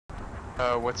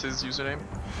What's his username?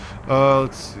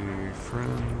 Let's see.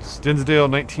 Friends. Dinsdale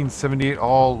 1978,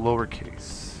 all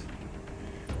lowercase.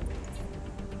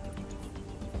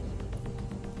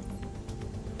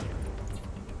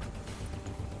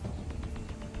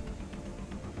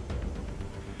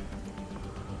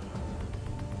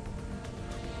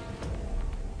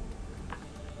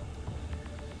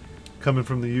 Coming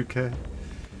from the UK.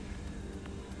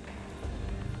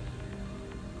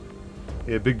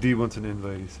 Yeah, Big D wants an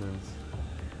invite, he says.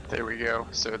 There we go.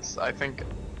 So I think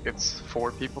it's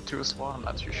 4 people to a squad. I'm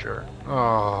not too sure.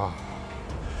 Oh.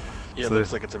 Yeah, So it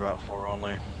looks like it's about 4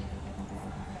 only.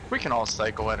 We can all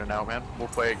cycle in and out, man. We'll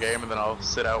play a game and then I'll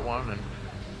sit out one and.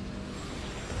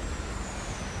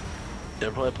 Yeah,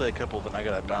 I'll probably play a couple, then I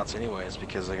gotta bounce anyways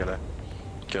because I gotta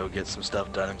go get some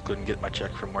stuff done, including get my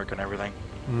check from work and everything.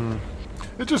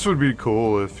 It just would be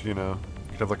cool if, you know,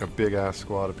 you could have like a big ass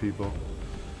squad of people.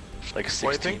 Like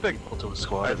Well, 16 people to a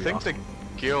squad. I would be think awesome.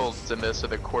 the guilds in this are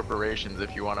the corporations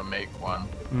if you want to make one.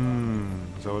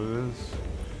 Is that what it is?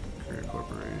 Create a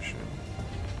corporation.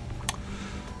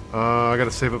 I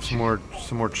gotta save up some more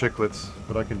chiclets,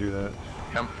 but I can do that.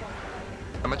 How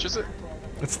much is it?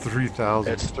 It's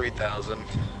 3,000. It's 3,000.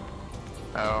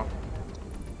 Oh.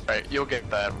 Alright, you'll get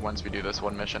that once we do this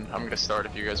one mission. I'm gonna start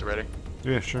if you guys are ready.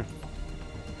 Yeah, sure.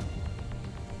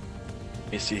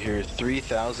 Let me see here,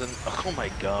 3,000. Oh my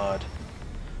god.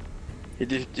 You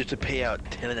have to pay out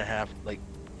 10.5, like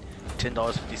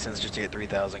 $10.50 just to get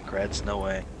 3,000 creds. No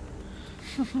way.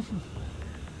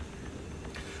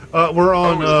 We're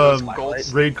on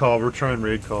gold. raid call. We're trying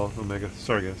raid call. Omega.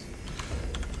 Sorry, guys.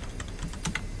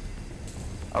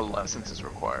 A license is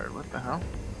required. What the hell?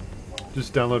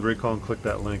 Just download raid call and click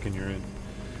that link, and you're in.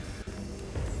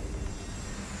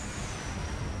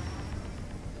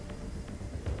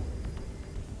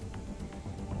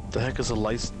 The heck is a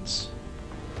license?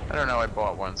 I don't know. I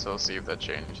bought one, so I'll see if that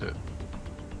changed it.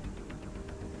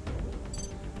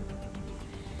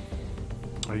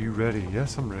 Are you ready?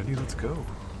 Yes, I'm ready. Let's go.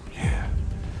 Yeah.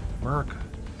 America.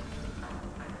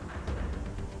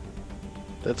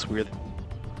 That's weird.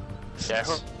 Yeah,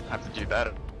 I have to do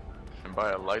that and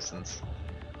buy a license.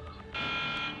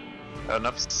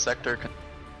 Enough sector.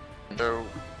 So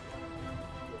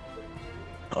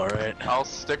Alright. I'll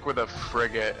stick with a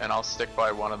frigate, and I'll stick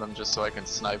by one of them just so I can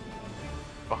snipe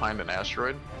behind an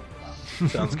asteroid.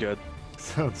 Sounds good.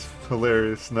 Sounds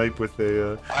hilarious. Snipe with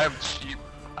a.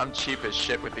 I'm cheap as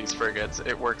shit with these frigates.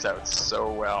 It works out so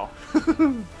well.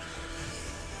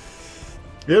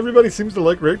 Yeah, everybody seems to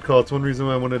like raid call. It's one reason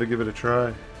why I wanted to give it a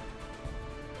try.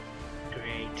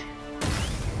 Great.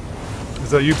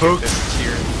 Is that you, folks? This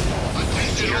tier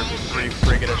 3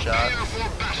 frigate a shot.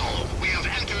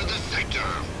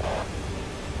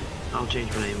 I'll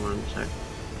change my name one sec.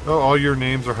 Oh, all your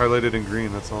names are highlighted in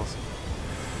green. That's awesome.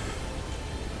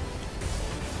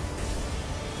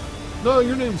 No,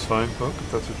 your name's fine, Poke,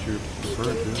 if that's what you're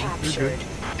referring to. You're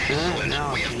good. No,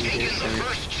 I'll change it.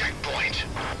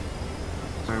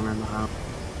 So I remember how.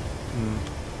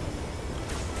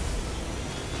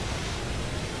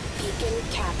 Beacon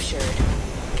captured.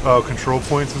 Oh, control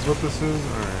points is what this is?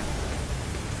 Alright.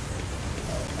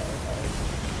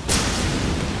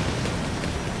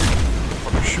 Oh,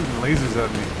 they're shooting lasers at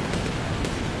me.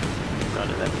 Got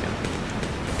it, that go.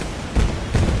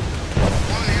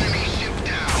 One enemy ship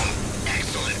down.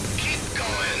 Excellent. Keep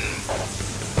going.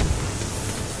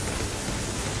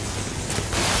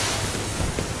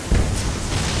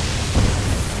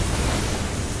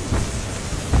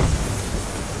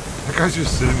 That guy's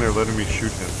just sitting there letting me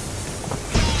shoot him.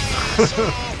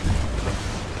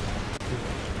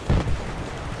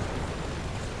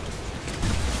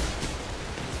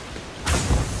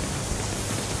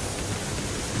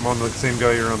 I'm on the same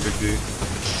guy you're on, Big D.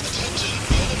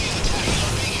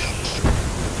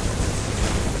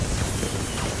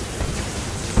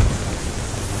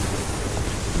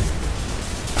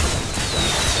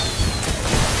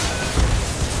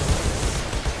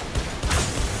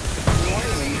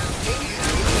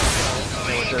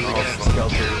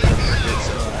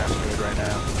 Right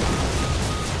now.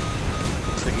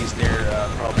 Looks like he's near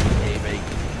probably A bacon.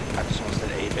 I just want to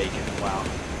say A bacon. Wow,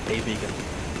 A bacon.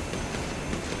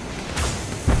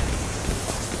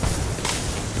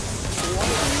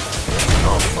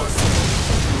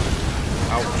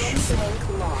 Ouch. Tank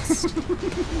lost.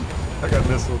 I got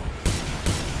missiled.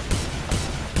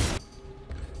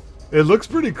 It looks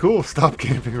pretty cool. Stop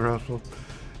camping, Ruffle.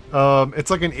 It's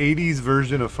like an 80s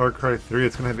version of Far Cry 3.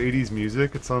 It's gonna have 80s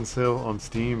music. It's on sale on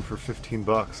Steam for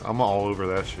 $15. I'm all over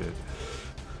that shit.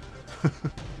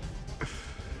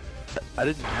 I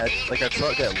didn't have like I saw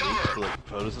it got leaked for like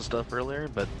photos and stuff earlier,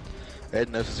 but Ed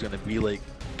knows is gonna be like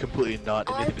completely not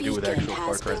Our anything to do with beacon actual Far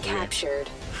has Cry been 3. captured.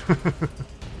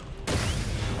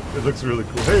 It looks really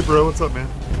cool. Hey, bro, what's up, man?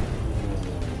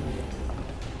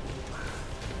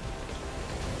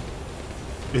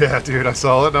 Yeah, dude, I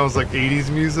saw it and I was like, 80s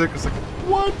music. I was like,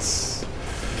 what?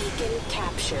 Beacon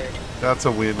captured. That's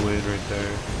a win-win right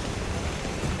there.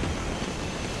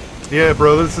 Yeah,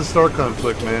 bro, this is Star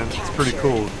Conflict, man. It's pretty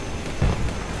cool.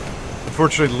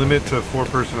 Unfortunately, limit to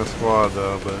 4-person a squad,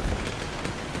 though, but...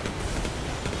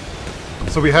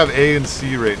 So we have A and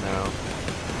C right now.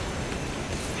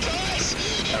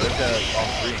 We've got all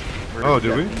three. Oh,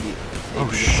 do we? got B, Oh,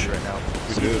 A, B, shit. right now.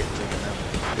 We C do. getting taken out.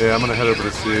 Yeah, I'm gonna head over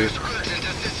to C. Urgent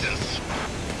assistance.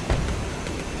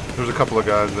 There's a couple of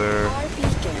guys there. Our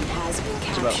beacon has been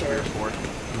It's about 3 or captured. 4.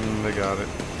 They got it.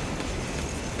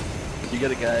 You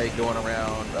got a guy going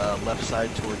around left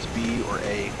side towards B or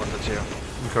A, one of the two.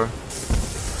 Okay.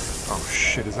 Oh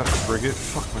shit, is that a frigate?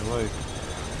 Fuck my life.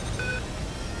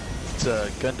 It's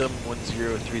Gundam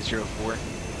 10304.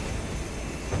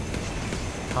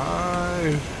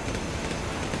 Hi.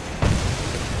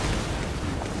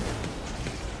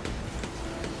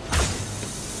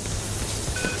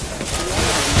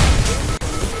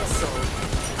 Missile.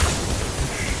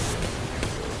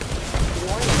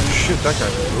 Warning. Shit, that guy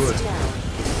Shields blew it. down.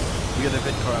 We got a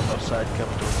vid car on left side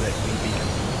coming towards that B beacon.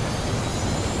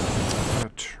 I'm gonna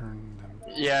turn them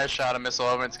Yeah, I shot a missile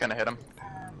over. It's gonna hit him.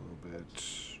 down a little bit.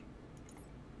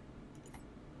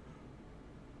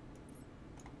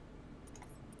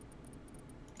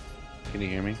 Can you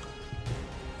hear me?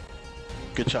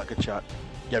 Good shot, good shot.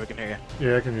 Yeah, we can hear you.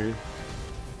 Yeah, I can hear you.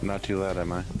 Not too loud,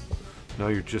 am I? No,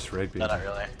 you're just right, baby. No, not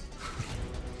really.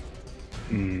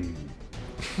 Mm.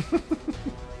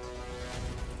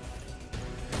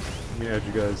 Let me add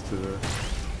you guys to the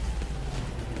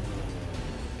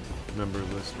member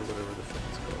list or whatever the fuck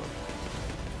it's called.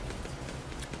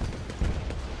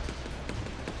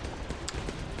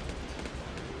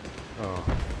 Oh,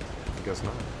 I guess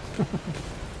not.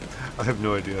 I have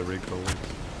no idea how Rayco works.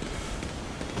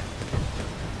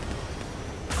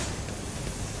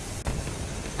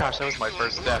 Gosh, that was my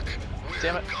first death.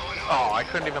 Damn it. Oh, I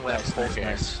couldn't even land full game.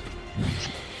 Nice.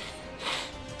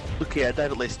 Okay, I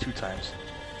died at least 2 times.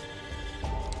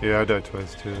 Yeah, I died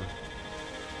twice too.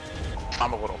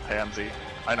 I'm a little pansy.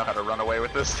 I know how to run away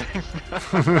with this thing.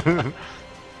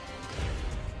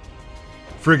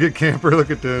 Frigate camper,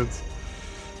 look at dudes.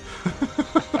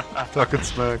 Talking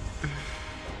smack.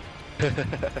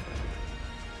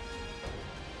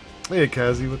 Hey,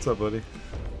 Kazi, what's up, buddy?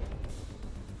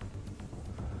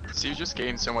 So you just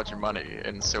gain so much money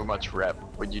and so much rep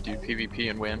when you do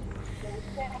PvP and win.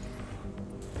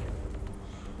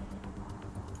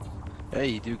 Yeah,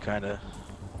 you do kinda.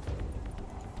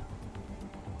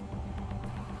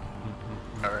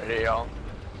 Alrighty,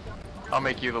 I'll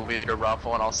make you the leader,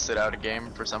 Raffle, and I'll sit out a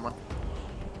game for someone.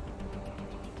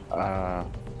 I'll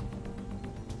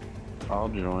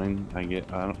join. I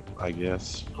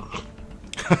guess.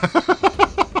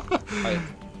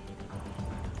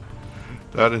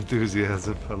 That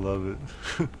enthusiasm, I love it.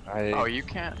 Oh, you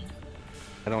can't.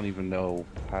 I don't even know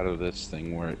how this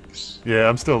thing works. Yeah,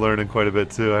 I'm still learning quite a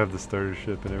bit too. I have the starter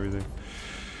ship and everything.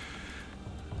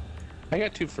 I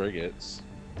got 2 frigates.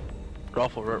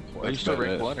 Raffle, are you That's still about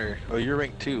rank it. 1 or? Oh, you're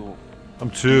rank 2. I'm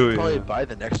You 2, should probably yeah. buy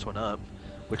the next one up,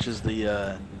 which is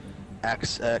the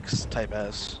XX Type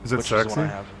S. Is it which Is the one sexy? I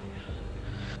have.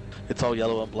 It's all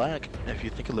yellow and black. If you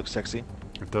think it looks sexy.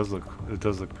 It does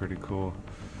look pretty cool.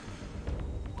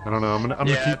 I don't know, I'm Yeah,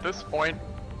 gonna at keep... this point,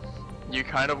 you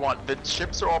kind of want... The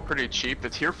ships are all pretty cheap. The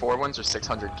tier 4 ones are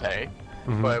 600k.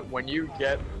 Mhm. But when you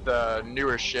get the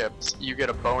newer ships, you get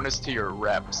a bonus to your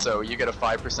rep. So you get a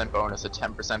 5% bonus, a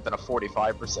 10%, then a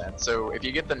 45%. So if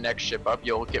you get the next ship up,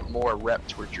 you'll get more rep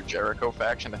towards your Jericho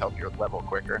faction to help your level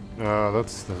quicker.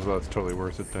 That's totally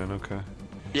worth it then, okay.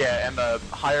 Yeah, and the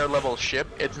higher level ship,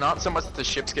 it's not so much that the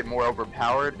ships get more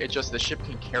overpowered, it's just the ship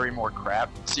can carry more crap,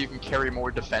 so you can carry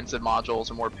more defensive modules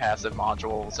or more passive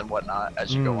modules and whatnot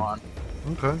as you go on.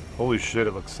 Okay. Holy shit,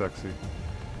 it looks sexy.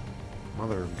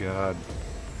 Mother of God.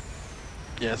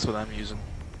 Yeah, that's what I'm using.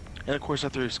 And of course I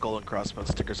threw skull and crossbones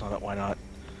stickers on it, why not?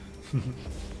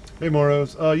 Hey,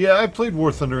 Moros. Yeah, I played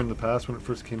War Thunder in the past when it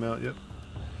first came out, yep.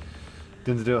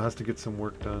 Dinsdale has to get some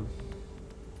work done.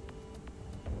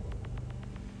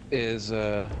 Is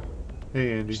Hey,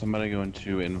 Andy. somebody going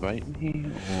to invite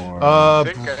me or? I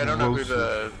don't know who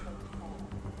Broseph.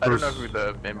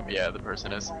 the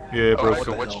person is. Yeah, Oh,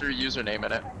 Broseph. what's your username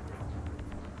in it?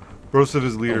 Broseph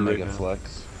is leader right Omega now.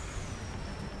 Flex.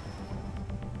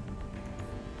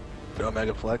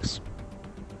 Omega Flex.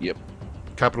 Yep.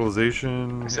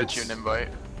 Capitalization. I sent you an invite.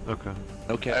 Okay.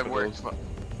 No I've worked, capitals.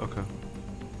 Okay.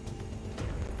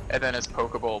 and then is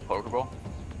Pokeball?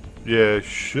 Yeah, it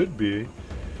should be.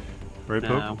 Right, Poke?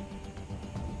 No.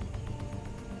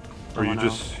 Or are you Someone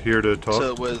just here to talk?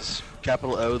 So it was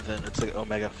capital O, then it's like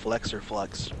Omega Flex or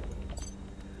Flux.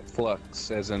 Flux,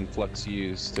 as in flux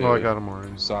used to Oh, I got him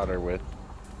already. solder with.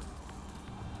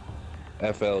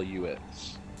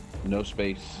 FLUX. No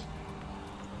space.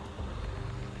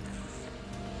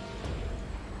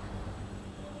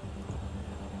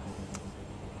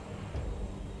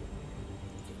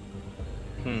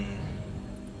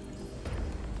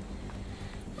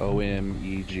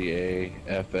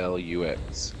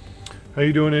 OMEGAFLUX. How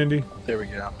you doing, Andy? There we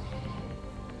go.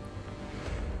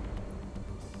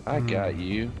 I got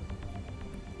you.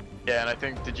 Yeah, and I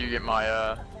think, did you get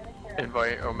my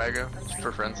invite Omega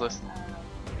for friends list?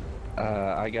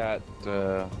 I got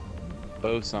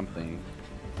Bo something.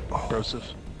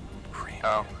 Broseph.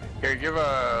 Oh, here, give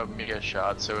me a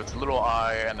shot. So it's little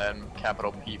I and then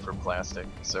capital P for plastic.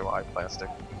 So I plastic.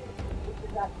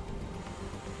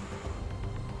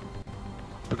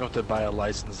 We're going to buy a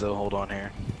license though, hold on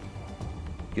here.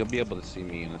 You'll be able to see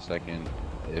me in a second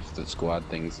if the squad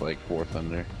thing's like War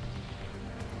Thunder.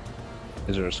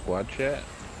 Is there a squad chat?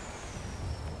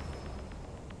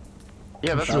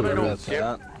 Yeah, that's sure what I there don't is.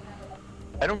 get.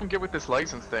 I don't get with this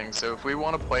license thing. So if we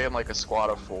want to play in like a squad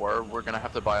of 4, we're gonna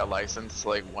have to buy a license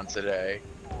like once a day.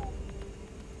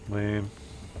 Lame.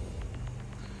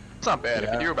 It's not bad. If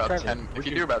Yeah, you do about kinda. 10, if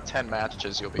you do about 10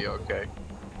 matches, you'll be okay.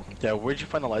 Yeah, where'd you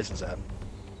find the license at?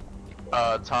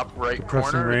 Top right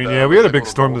Depressing corner. rain. the Yeah, we had a little big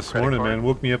storm gold this credit morning, card. man.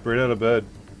 Woke me up right out of bed.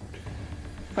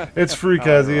 It's free,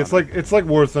 Kazi. It's like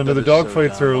War Thunder. The That is so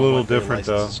dogfights are a dumb. little One day different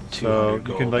though. license is So 200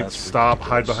 you can gold. like That's stop,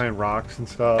 hide ridiculous. behind rocks and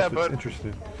stuff. Yeah, It's but-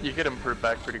 interesting. You get improved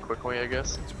back pretty quickly, I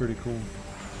guess. It's pretty cool.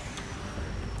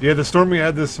 Yeah, the storm we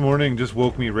had this morning just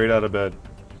woke me right out of bed.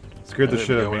 Scared the There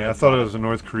shit we out of go, me. man. I thought it was a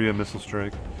North Korea missile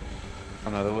strike. I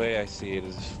don't know, the way I see it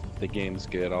is if the game's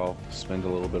good, I'll spend a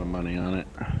little bit of money on it.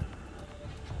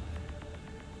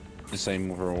 The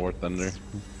same for War Thunder,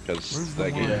 because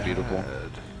that game's one beautiful.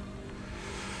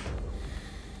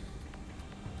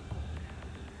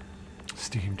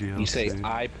 Steam DLC. You say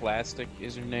iPlastic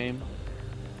is your name?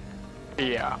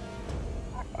 Yeah.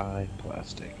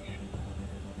 iPlastic.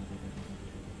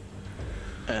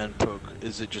 And Poke,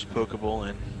 is it just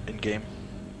Pokeball in game?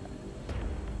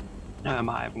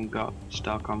 I haven't got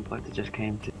Star Complex. It just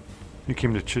came to. He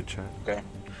came to chit chat. Okay.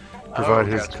 Provide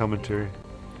his gotcha. commentary.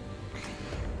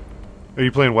 Are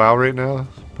you playing WoW right now,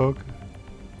 Poke?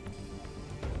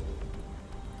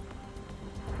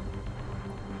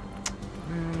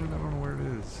 Man, I don't know where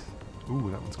it is. Ooh,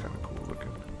 that one's kind of cool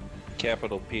looking.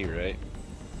 Capital P, right?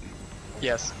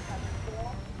 Yes.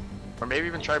 Or maybe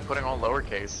even try putting on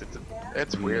lowercase.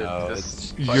 It's weird. No,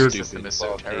 This it's fight You're- system is so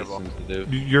All case terrible.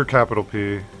 sensitive. You're capital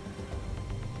P.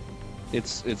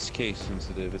 It's case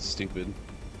sensitive. It's stupid.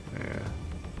 Yeah.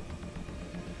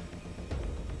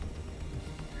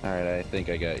 All right, I think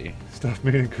I got you. Stuff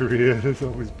made in Korea. This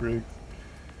always breaks.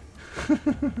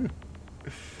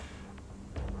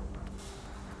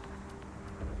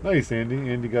 Nice, Andy.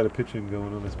 Andy got a pitch-in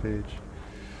going on his page.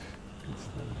 Good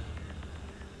stuff.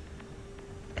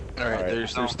 Alright, Alright,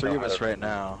 there's I don't 3 know of how us to- right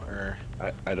now, or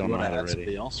I don't you know wanna how to add somebody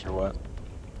ready. else or what?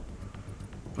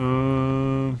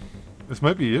 This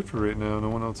might be it for right now. No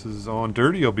one else is on.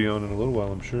 Dirty will be on in a little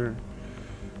while, I'm sure.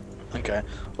 Okay.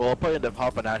 Well, I'll probably end up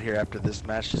hopping out here after this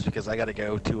match just because I gotta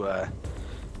go to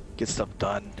get stuff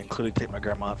done, including take my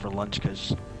grandma out for lunch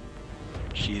because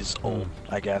she's old,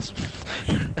 I guess.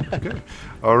 Okay.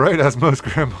 All right, as most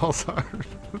grandmas are.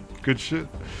 Good shit.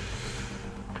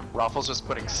 Raffle's just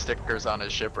putting stickers on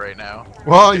his ship right now.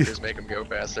 Well, Stickers make him go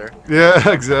faster. yeah,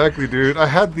 exactly, dude. I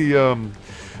had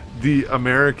the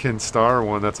American Star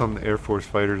one that's on the Air Force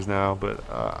fighters now, but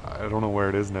I don't know where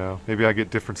it is now. Maybe I get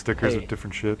different stickers Hey. with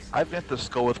different ships. I've got the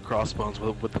skull with crossbones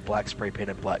with the black spray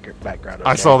painted black background.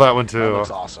 I okay? saw that one too. That looks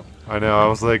awesome. I know. I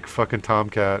was like fucking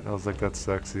Tomcat. I was like, that's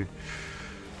sexy.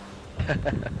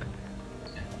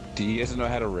 Do you guys know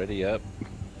how to ready up?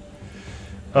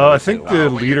 I think When the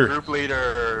When your leader. group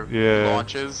leader Yeah.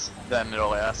 launches, then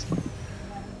it'll ask.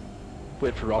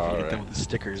 Wait for Ralph to get Alright. done with the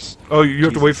stickers. Oh, you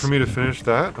have to wait Jesus. for me to finish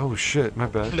that? Oh shit, my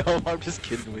bad. No, I'm just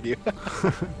kidding with you.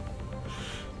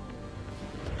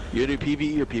 You do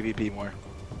PvE or PvP more?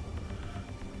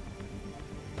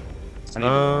 I need to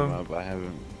warm up. I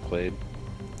haven't played,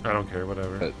 I don't care,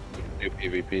 whatever. but do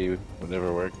PvP,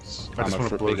 whatever works. I just I'm a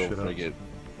wanna blow big old shit up. frigate.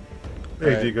 Hey,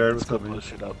 Alright, D-Guard, let's what's go up, blow man?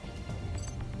 shit up.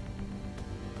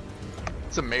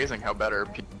 It's amazing how better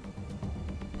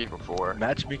people before.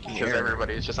 Matchmaking Because error.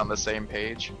 everybody's just on the same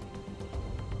page.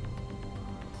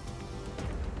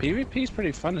 PvP is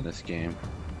pretty fun in this game.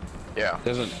 Yeah.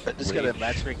 Doesn't I just got a rage.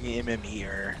 matchmaking MME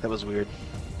error. That was weird.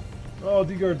 Oh,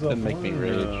 D-Guard's Doesn't make me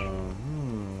rage.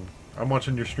 I'm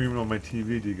watching your streaming on my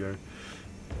TV, D-Guard.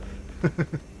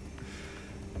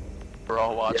 We're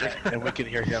all watching. And we can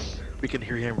hear him. We can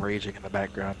hear him raging in the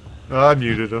background. Oh, I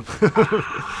muted him.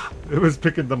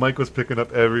 The mic was picking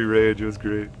up every rage. It was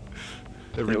great.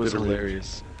 Every It was bit of rage.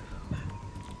 hilarious.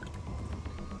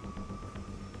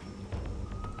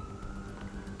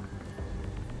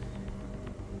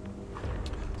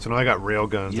 So now I got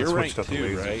railguns. I You're switched ranked up the 2,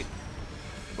 lasers. right?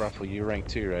 Ruffle, you're ranked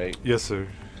 2, right? Yes, sir.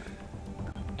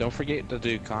 Don't forget to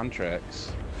do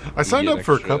contracts. I signed get up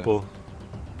for a extra- couple.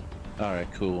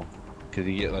 Alright, cool. Cause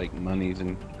you get like monies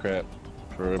and crap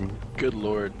for them. Good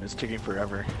lord, it's taking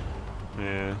forever.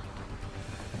 Yeah.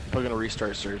 We're gonna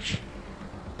restart search.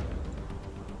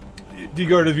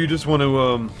 D-Guard, if you just want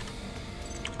to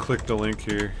click the link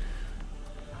here,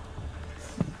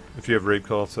 if you have raid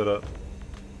call set up,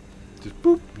 just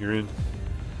boop, you're in.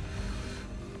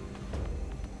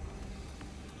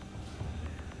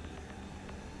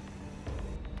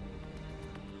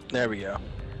 There we go.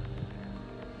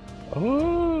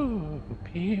 Oh,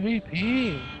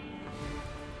 PvP.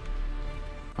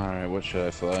 Alright, what should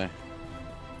I fly?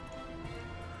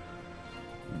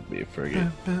 Be a frigate.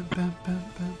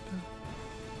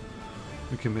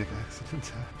 We can make accidents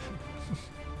happen.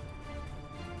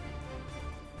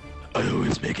 I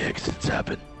always make accidents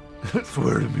happen.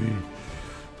 Swear to me.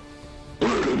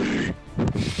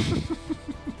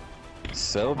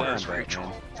 Settle down, Where's Batman.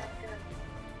 Rachel?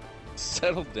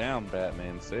 Settle down,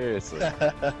 Batman. Seriously. the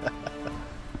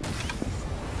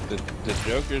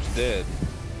Joker's dead.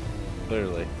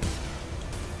 Clearly.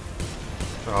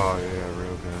 Oh yeah,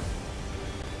 real good.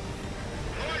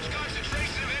 Large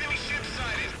concentration of enemy ships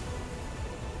sighted.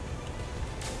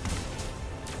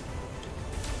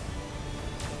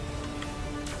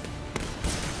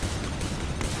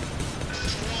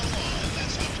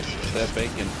 That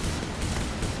bacon.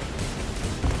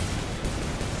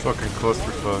 Fucking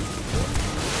clusterfuck.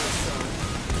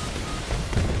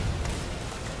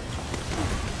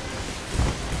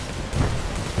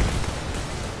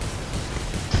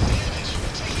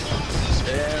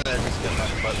 And I just got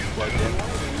my button plugged in.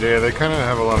 Yeah, they kind of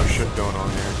have a lot of shit going on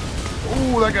here.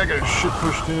 Ooh, that guy got his shit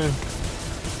pushed in.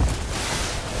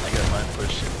 I got mine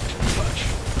pushed in too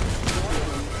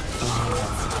much.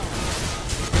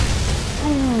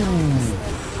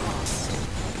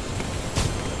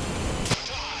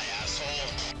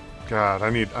 God, I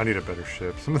need a better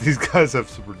ship. Some of these guys have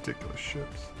some ridiculous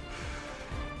ships.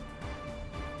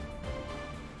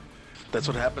 That's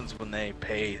what happens when they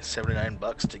pay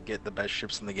 $79 to get the best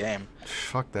ships in the game.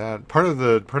 Fuck that. Part of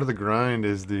the grind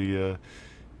is the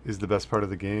best part of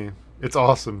the game. It's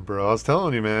awesome, bro. I was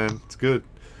telling you, man. It's good.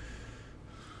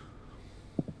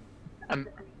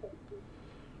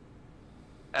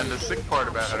 And the sick part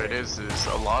about it is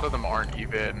a lot of them aren't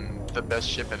even the best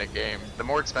ship in a game. The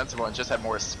more expensive ones just have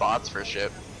more spots for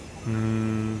ship.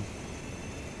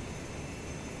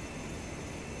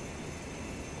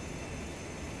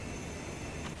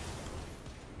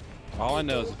 All I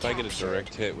know is if I get a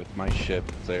direct hit with my ship,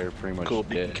 they're pretty much Cool,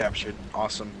 beacon dead. captured.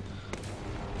 Awesome.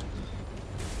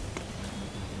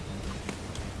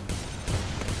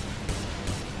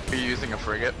 Are you using a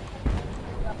frigate?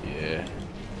 Yeah.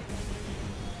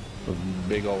 With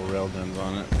big old railguns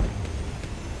on it.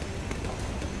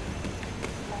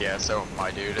 Yeah, so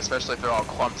my dude, especially if they're all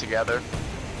clumped together.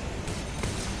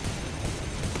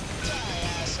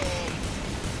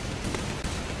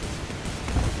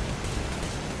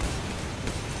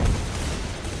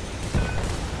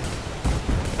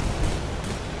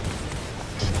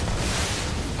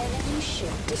 Enemy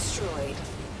ship destroyed.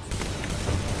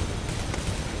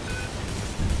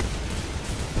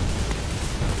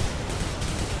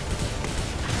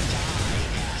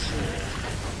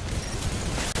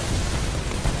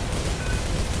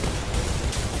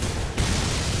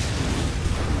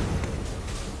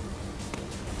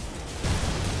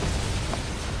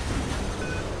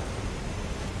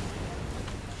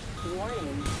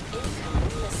 Warning,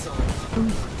 incoming missile.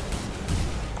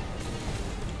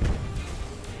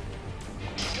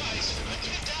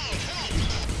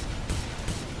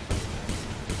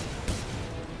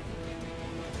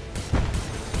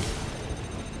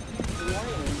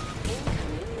 Warning,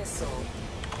 incoming missile.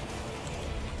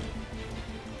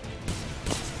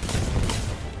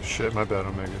 Shit, my bad,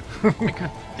 Omega.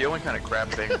 The only kind of crap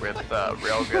thing with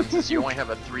railguns is you only have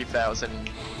a 3,000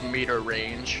 meter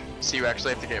range, so you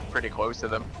actually have to get pretty close to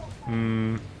them.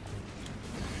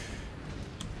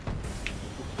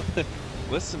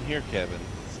 Listen here, Kevin.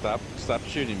 Stop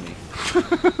shooting me.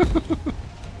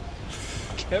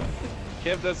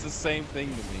 Kev does the same thing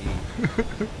to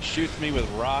me. Shoots me with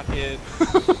rockets.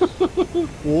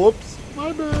 Whoops,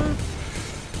 my bad.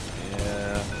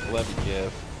 Yeah, love you,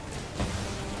 Kev.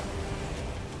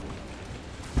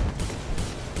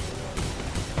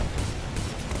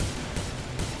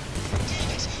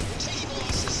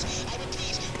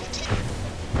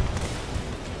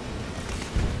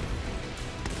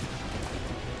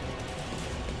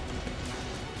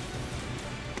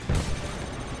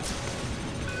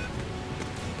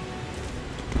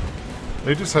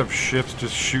 They just have ships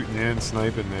just shooting in,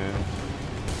 sniping, man.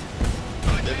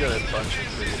 They've got a bunch of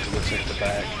frigates, it looks like the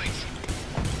back.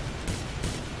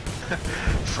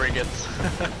 Frigates.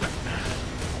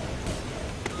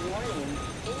 Warning,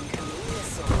 incoming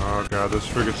missile. Oh god, those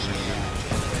frigates are gonna get...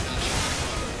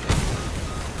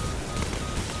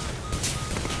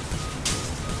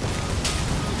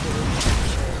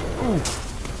 Ooh.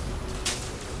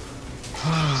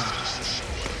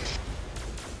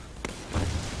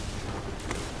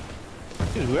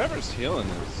 Dude, whoever's healing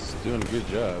is doing a good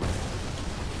job.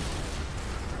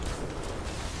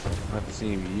 Not to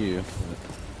see you.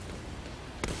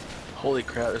 Holy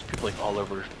crap, there's people like all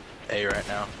over A right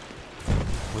now.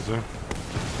 Was there?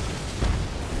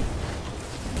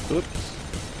 Oops.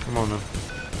 Come on now.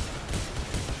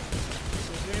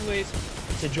 So is there any ways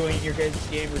to join your guys'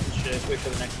 game, or should I just wait for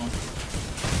the next one?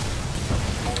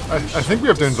 I think we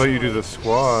have to invite you to the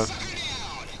squad.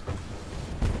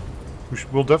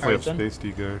 We'll definitely Alright, have then. Space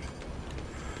D-Guard.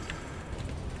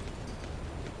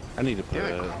 I need to put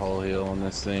a hull heal on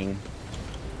this thing.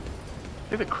 I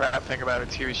think the crap thing about it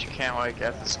too is you can't, like,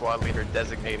 as the squad leader,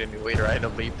 designate a new leader. I had to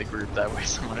leave the group that way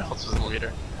someone else was the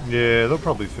leader. Yeah, they'll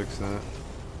probably fix that.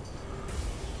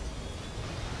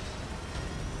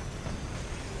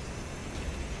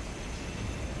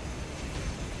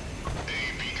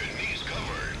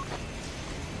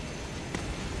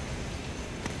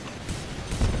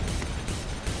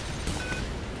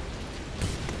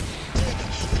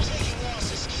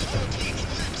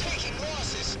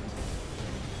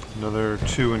 Another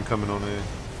 2 incoming on A.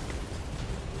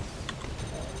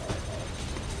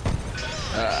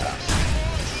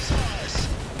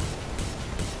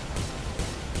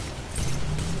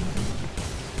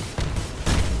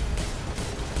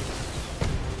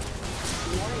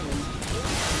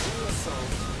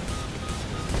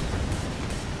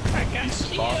 These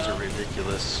spawns are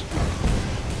ridiculous.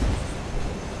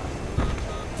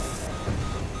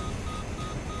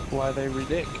 Why are they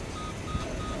ridiculous?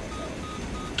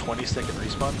 20-second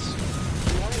respawns.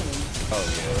 Oh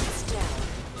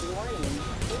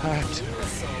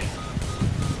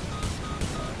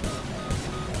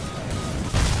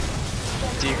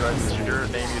D-Guard, does your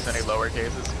name use any lower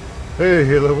cases? Hey,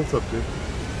 Halo, what's up, dude?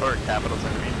 Or capitals, I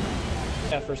mean.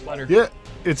 Yeah, first letter. Yeah,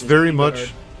 it's very D-Guard.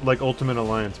 much like Ultimate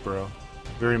Alliance, bro.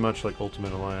 Very much like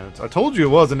Ultimate Alliance. I told you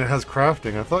it was, and it has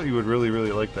crafting. I thought you would really,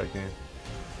 really like that game.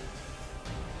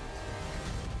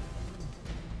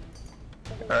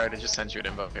 Alright, I just sent you an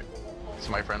invite to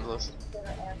my friends list.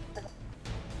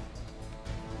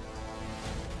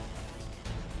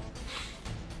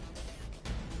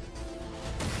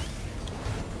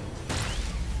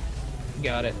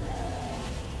 Got it.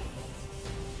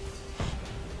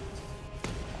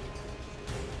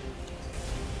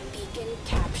 Beacon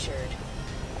captured.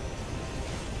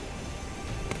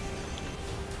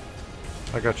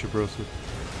 I got you, Brosu.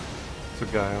 It's a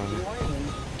guy on you.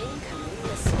 Warning, incoming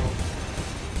missile.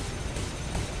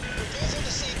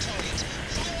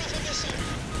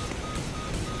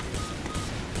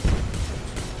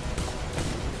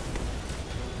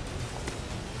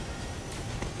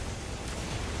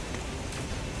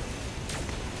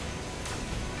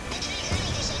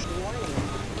 Warning,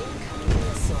 incoming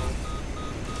missile.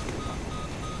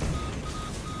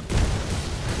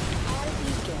 Our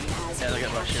beacon has Yeah, they been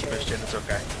got my ship captured. pushed in, it's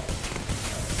okay.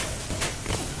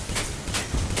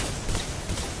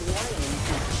 Warning,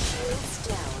 shields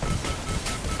down.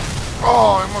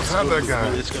 Oh, I almost had that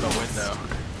guy. It's gonna win though.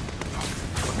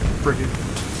 Friggin'.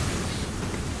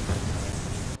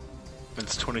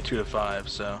 It's 22-5,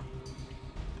 so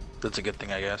that's a good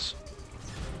thing, I guess.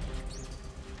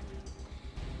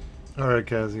 Alright,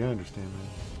 Kazi, I understand, man.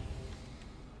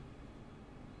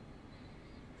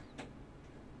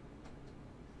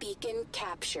 Beacon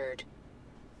captured.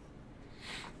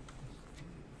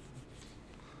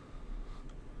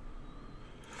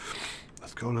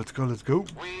 Let's go, let's go, let's go.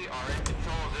 We are in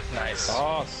control of this. Nice.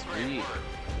 Oh, sweet.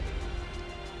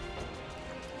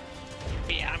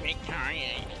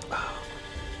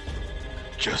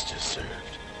 Justice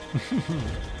served.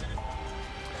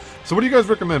 So what do you guys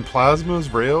recommend?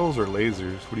 Plasmas, rails, or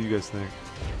lasers? What do you guys think?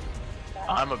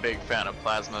 I'm a big fan of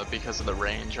Plasma because of the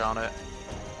range on it.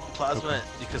 Plasma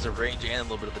because of range and a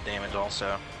little bit of the damage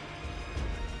also.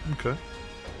 Okay.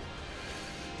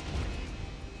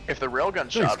 If the railgun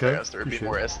Thanks, shot Kay. faster, it'd be Appreciate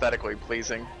more it. aesthetically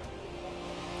pleasing.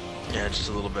 Yeah, just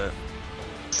a little bit.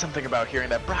 Something about hearing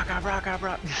that braka braka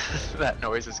braka. That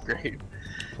noise is great.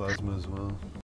 Plasma as well.